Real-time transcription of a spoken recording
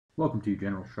Welcome to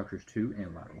General Structures 2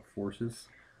 and Lateral Forces,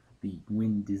 the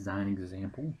wind design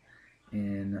example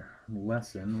in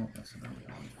lesson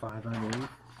 5, I believe.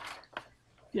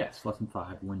 Yes, lesson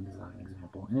 5, wind design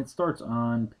example. And it starts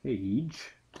on page,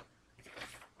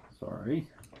 3,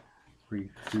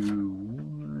 2,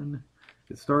 1.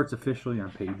 It starts officially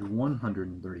on page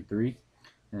 133,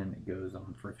 and it goes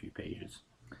on for a few pages.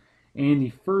 And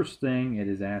the first thing it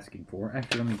is asking for,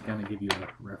 actually, let me kind of give you a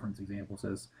reference example. It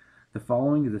says, the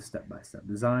following is a step-by-step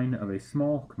design of a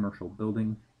small commercial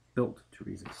building built to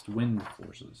resist wind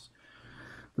forces.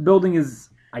 The building is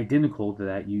identical to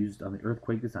that used on the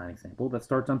earthquake design example that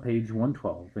starts on page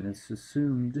 112 and is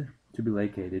assumed to be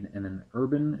located in an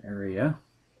urban area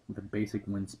with a basic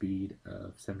wind speed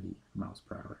of 70 miles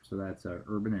per hour. So that's an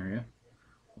urban area.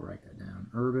 We'll write that down.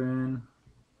 Urban.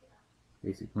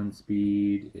 Basic wind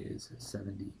speed is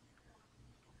 70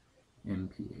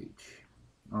 mph.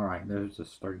 Alright, there's a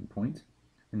starting point.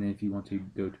 And then if you want to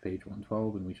go to page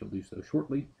 112, and we shall do so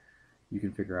shortly, you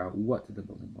can figure out what the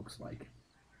building looks like.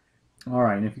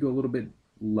 Alright, and if you go a little bit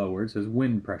lower, it says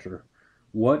wind pressure.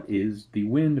 What is the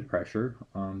wind pressure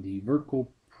on the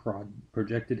vertical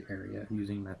projected area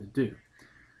using method 2?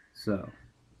 So,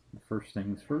 the first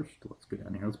things first, let's go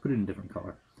down here. Let's put it in a different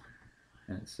color.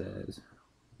 And it says,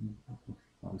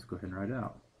 well, let's go ahead and write it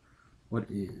out. What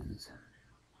is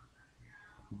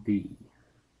the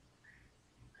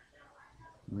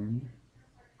wind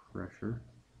pressure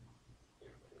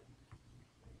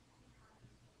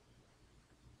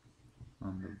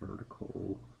on the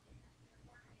vertical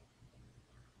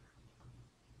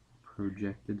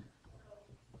projected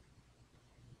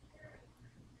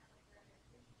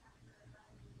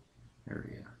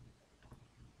area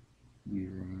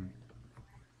using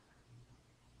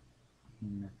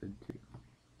method 2.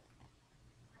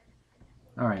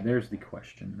 Alright, there's the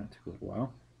question. That took a little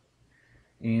while.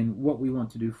 And what we want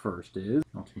to do first is,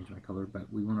 I'll change my color,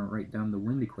 but we want to write down the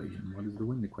wind equation. What is the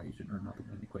wind equation? Or not the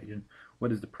wind equation.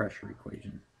 What is the pressure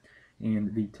equation?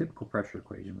 And the typical pressure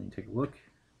equation, when you take a look,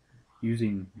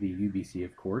 using the UBC,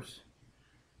 of course,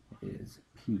 is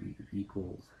P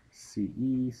equals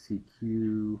CE,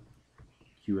 CQ,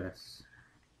 QS,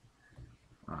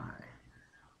 I.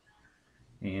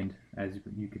 And as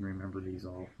you can remember, these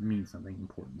all mean something: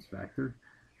 importance factor.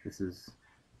 This is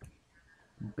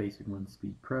basic wind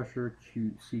speed pressure.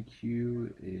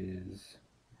 CQ is,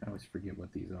 I always forget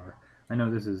what these are. I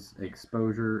know this is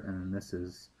exposure, and then this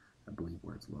is, I believe,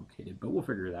 where it's located. But we'll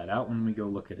figure that out when we go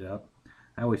look it up.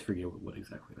 I always forget what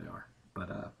exactly they are.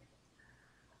 But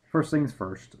first things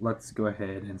first, let's go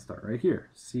ahead and start right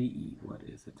here. CE, what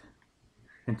is it?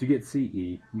 And to get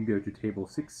CE, you go to table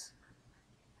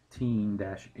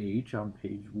 16-H on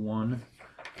page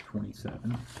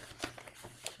 127.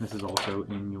 This is also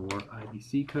in your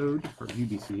IBC code, or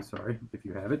UBC, sorry, if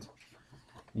you have it.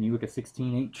 And you look at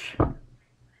 16H,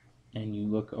 and you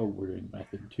look, oh, we're in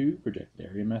method 2, projected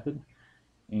area method.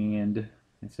 And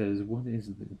it says, what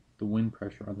is the wind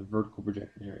pressure on the vertical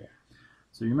projected area?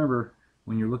 So you remember,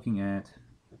 when you're looking at,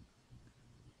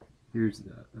 here's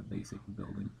the basic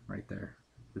building right there.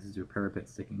 This is your parapet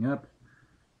sticking up,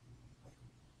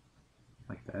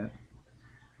 like that.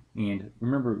 And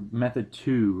remember, method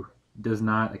 2 does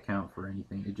not account for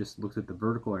anything. It just looks at the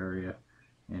vertical area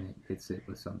and it hits it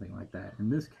with something like that. In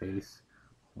this case,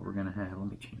 what we're going to have, let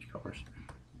me change colors,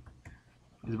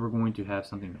 is we're going to have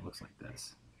something that looks like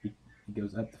this. It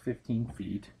goes up to 15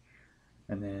 feet,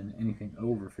 and then anything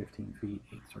over 15 feet,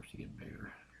 it starts to get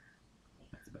bigger.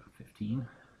 That's about 15.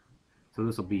 So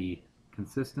this will be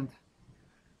consistent,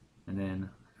 and then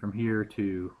from here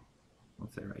to,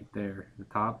 let's say right there, the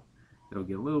top, it'll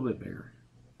get a little bit bigger,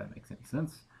 if that makes any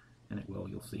sense. And it will,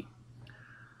 you'll see.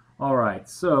 Alright,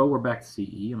 so we're back to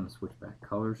CE. I'm going to switch back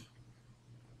colors.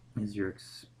 Is your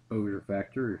exposure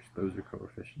factor, or exposure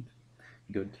coefficient.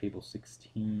 You go to table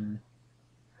 16.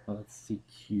 Well, that's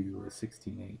CQ, is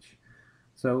 16H.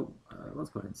 So let's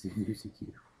go ahead and do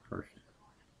CQ first.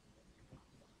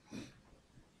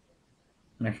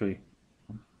 Actually,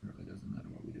 it really doesn't matter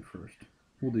what we do first.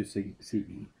 We'll do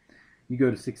CE. You go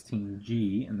to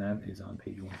 16G, and that is on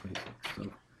page 126.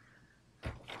 So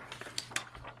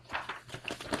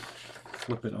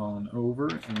flip it on over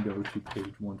and go to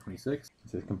page 126. It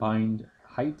says combined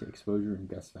height, exposure, and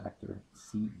gust factor,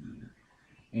 CE.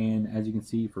 And as you can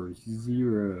see, for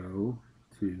 0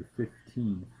 to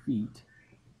 15 feet,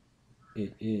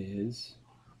 it is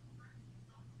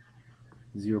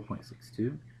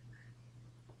 0.62.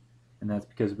 And that's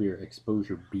because we are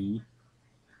exposure B.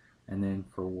 And then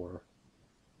for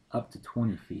up to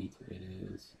 20 feet, it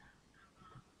is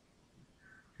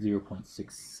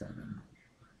 0.67.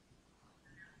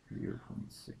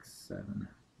 0.67.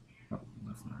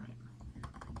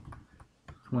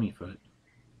 20 foot,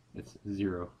 it's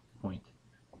 0.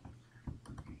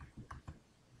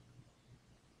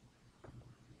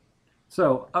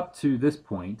 So up to this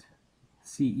point,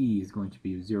 CE is going to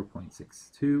be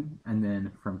 0.62, and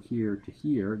then from here to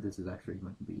here, this is actually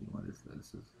going to be, what is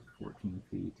this? This is 14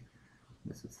 feet.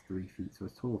 This is 3 feet, so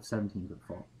it's a total of 17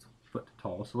 foot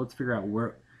tall. So let's figure out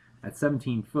where, at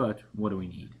 17 foot, what do we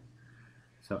need?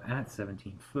 So at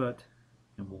 17 foot,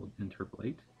 and we'll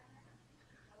interpolate.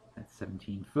 At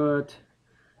 17 foot,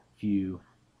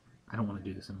 I don't want to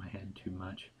do this in my head too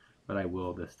much, but I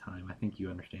will this time. I think you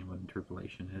understand what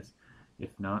interpolation is.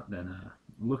 If not, then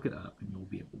look it up and you'll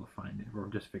be able to find it, or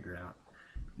just figure it out.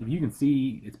 If you can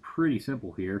see, it's pretty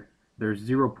simple here. There's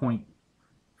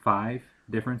 0.5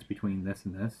 difference between this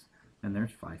and this, and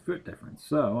there's 5 foot difference.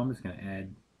 So I'm just going to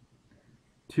add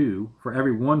 2. For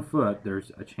every 1 foot,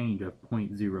 there's a change of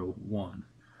 0.01.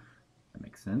 That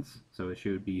makes sense. So it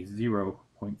should be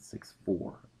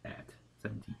 0.64 at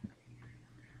 17.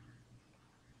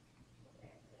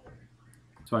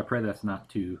 So I pray that's not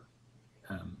too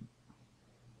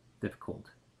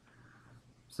difficult.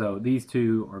 So these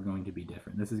two are going to be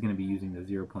different. This is going to be using the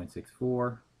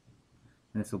 0.64,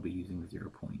 and this will be using the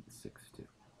 0.62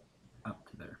 up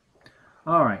to there.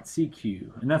 All right,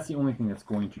 CQ, and that's the only thing that's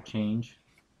going to change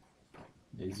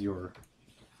is your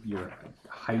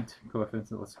height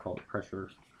coefficient. Let's call it pressure,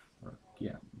 or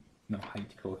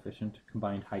height coefficient,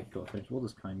 combined height coefficient. We'll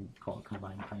just kind of call it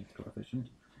combined height coefficient.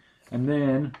 And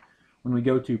then when we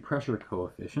go to pressure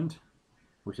coefficient,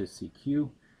 which is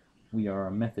CQ, we are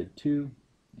on method 2,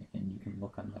 and you can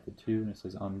look on method 2, and it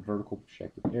says on vertical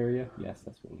projected area. Yes,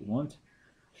 that's what we want.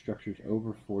 Structures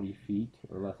over 40 feet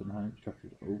or less in height.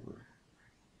 Structures 40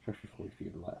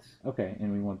 feet or less. Okay,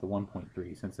 and we want the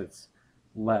 1.3. Since it's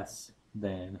less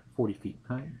than 40 feet in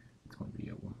height, it's going to be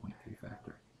a 1.3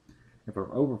 factor. If we're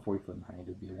over 40 foot in height, it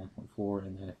would be a 1.4,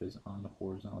 and then if it's on the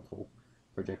horizontal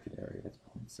projected area, it's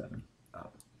 0.7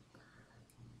 up.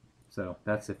 So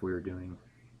that's if we were doing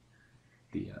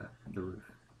the roof.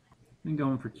 Then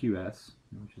going for QS,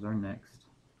 which is our next.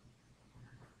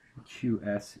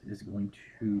 QS is going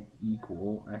to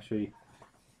equal, actually,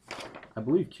 I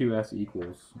believe QS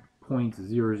equals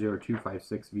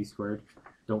 0.00256 V squared.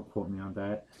 Don't quote me on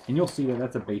that. And you'll see that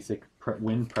that's a basic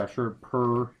wind pressure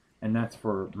per, and that's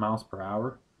for miles per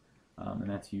hour. And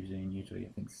that's using usually, I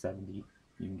think, 70. You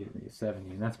can get me a 70,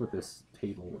 and that's what this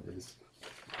table is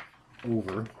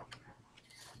over.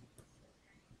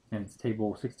 And it's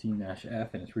table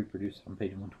 16-F, and it's reproduced on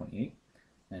page 128.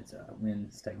 And it's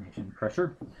wind stagnation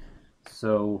pressure.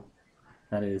 So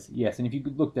that is, yes, and if you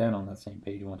could look down on that same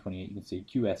page 128, you can see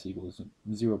QS equals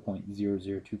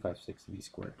 0.00256 V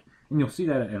squared. And you'll see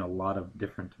that in a lot of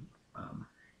different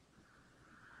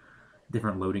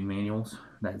loading manuals,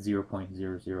 that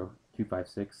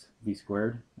 0.00256 V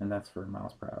squared, and that's for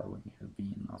miles per hour when you have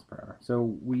V in miles per hour.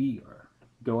 So we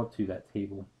go up to that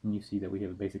table, and you see that we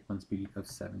have a basic wind speed of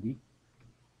 70.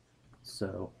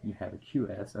 So you have a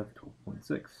QS of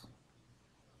 12.6.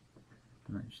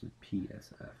 And that's the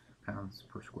PSF, pounds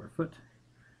per square foot.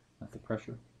 That's the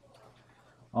pressure.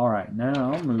 All right,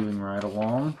 now moving right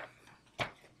along.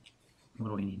 What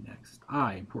do we need next?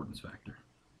 I, importance factor.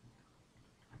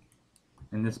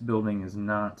 And this building is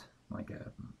not like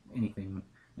anything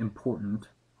important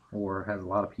or has a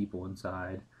lot of people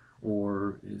inside,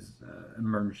 or is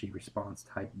emergency response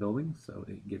type building, so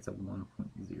it gets a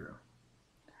 1.0.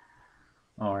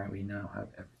 Alright, we now have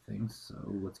everything, so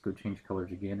let's go change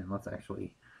colors again, and let's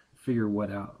actually figure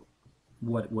what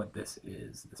this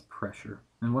is, this pressure.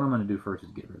 And what I'm going to do first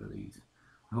is get rid of these.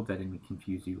 I hope that didn't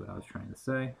confuse you what I was trying to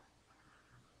say.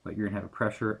 But you're going to have a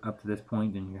pressure up to this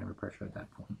point, then you're going to have a pressure at that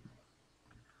point.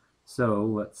 So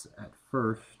let's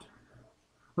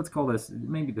call this,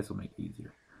 maybe this will make it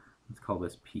easier. Let's call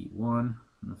this P1,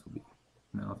 and this will be,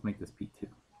 now let's make this P2,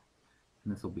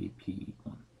 and this will be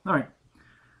P1. All right,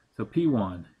 so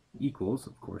P1 equals,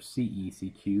 of course, CE,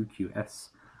 CQ,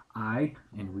 QSI,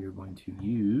 and we are going to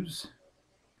use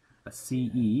a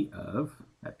CE of,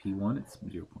 at P1, it's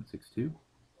 0.62,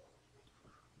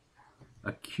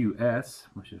 a QS,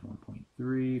 which is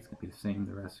 1.3, it's going to be the same,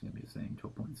 the rest is going to be the same,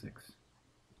 12.6,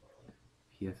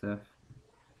 PSF,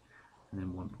 and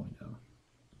then 1.0.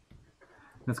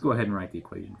 Let's go ahead and write the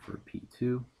equation for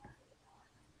P2.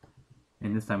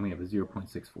 And this time we have a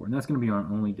 0.64. And that's going to be our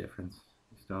only difference.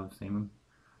 We still have the same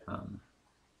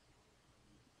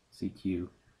CQ,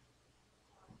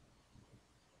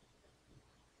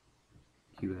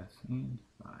 QS, and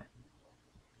I.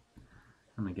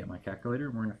 I'm going to get my calculator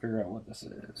and we're going to figure out what this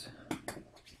is.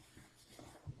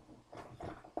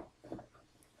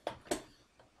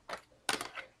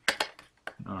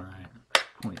 Alright,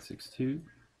 0.62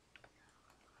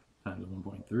 times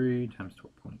 1.3 times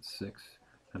 12.6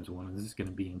 times 1. This is going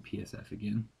to be in PSF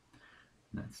again.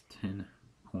 And that's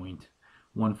 10.15,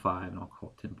 and I'll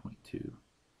call it 10.2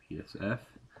 PSF.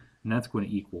 And that's going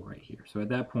to equal right here. So at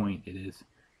that point, it is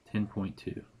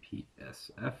 10.2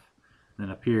 PSF. Then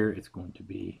up here, it's going to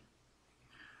be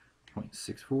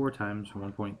 0.64 times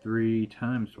 1.3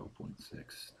 times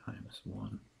 12.6 times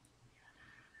 1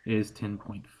 is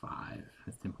 10.5.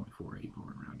 That's 10.48, but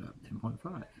we're going to round up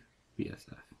 10.5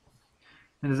 PSF.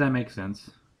 And does that make sense?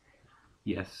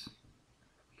 Yes,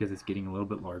 because it's getting a little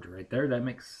bit larger right there. That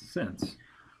makes sense.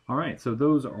 All right, so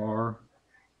those are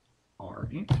our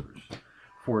answers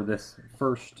for this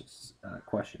first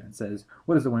question. It says,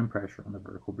 what is the wind pressure on the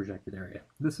vertical projected area?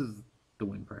 This is the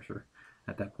wind pressure.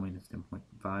 At that point, it's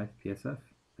 10.5 PSF.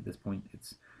 At this point,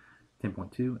 it's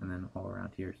 10.2, and then all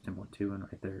around here, it's 10.2, and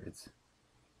right there, it's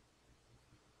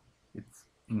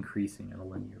increasing at a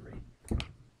linear rate.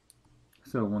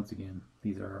 So once again,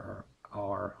 these are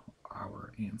our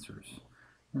answers.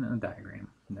 And a diagram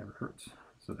never hurts.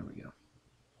 So there we go.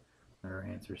 There are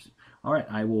answers. All right,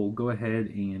 I will go ahead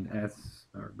and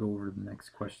go over the next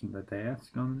question that they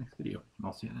ask on the next video.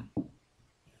 I'll see you then.